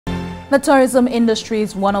The tourism industry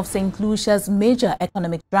is one of St. Lucia's major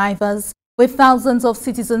economic drivers, with thousands of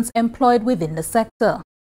citizens employed within the sector.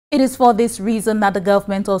 It is for this reason that the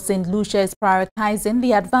Government of Saint Lucia is prioritizing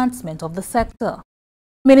the advancement of the sector.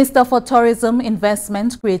 Minister for Tourism,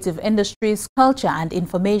 Investment, Creative Industries, Culture and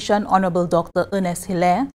Information, Honorable Dr. Ernest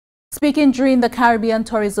Hilaire, speaking during the Caribbean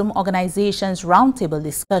Tourism Organization's roundtable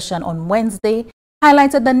discussion on Wednesday,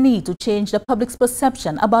 highlighted the need to change the public's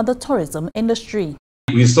perception about the tourism industry.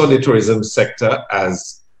 We saw the tourism sector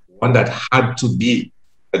as one that had to be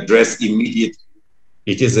addressed immediately.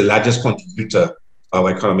 It is the largest contributor to our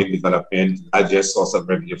economic development, largest source of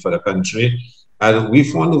revenue for the country. And we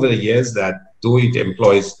found over the years that though it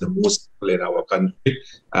employs the most people in our country,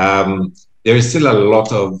 there is still a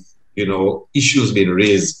lot of issues being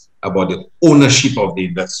raised about the ownership of the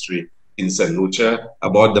industry in St. Lucia,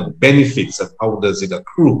 about the benefits and how does it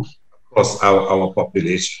accrue across our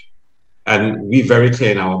population. And we're very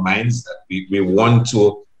clear in our minds that we want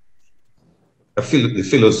to the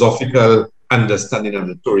philosophical understanding of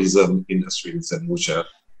the tourism industry in St. Lucia.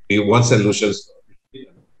 We want St. Lucians to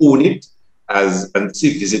own it and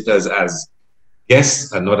see visitors as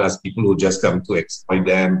guests and not as people who just come to exploit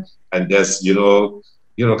them and just,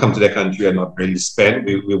 come to their country and not really spend.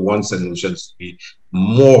 We want St. Lucians to be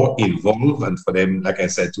more involved and for them, like I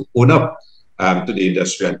said, to own up to the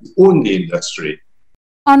industry and to own the industry.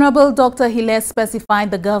 Honorable Dr. Hilaire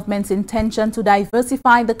specified the government's intention to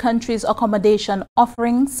diversify the country's accommodation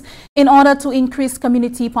offerings in order to increase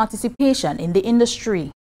community participation in the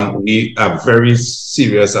industry. We are very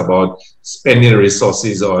serious about spending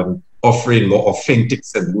resources on offering more authentic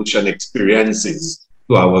St. Lucian experiences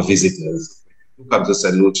to our visitors who come to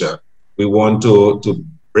St. Lucia. We want to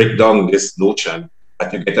break down this notion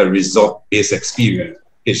that you get a resort-based experience,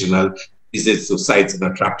 occasional visits to sites and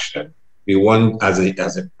attraction. We want as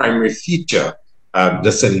a primary feature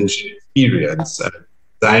the St. Lucian experience,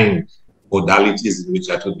 design modalities in which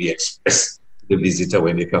that will be expressed to the visitor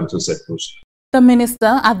when they come to St. Lucia. The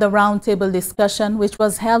minister at the roundtable discussion, which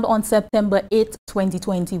was held on September 8,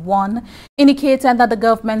 2021, indicated that the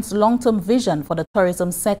government's long-term vision for the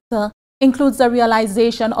tourism sector includes the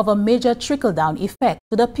realization of a major trickle-down effect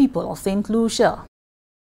to the people of St. Lucia.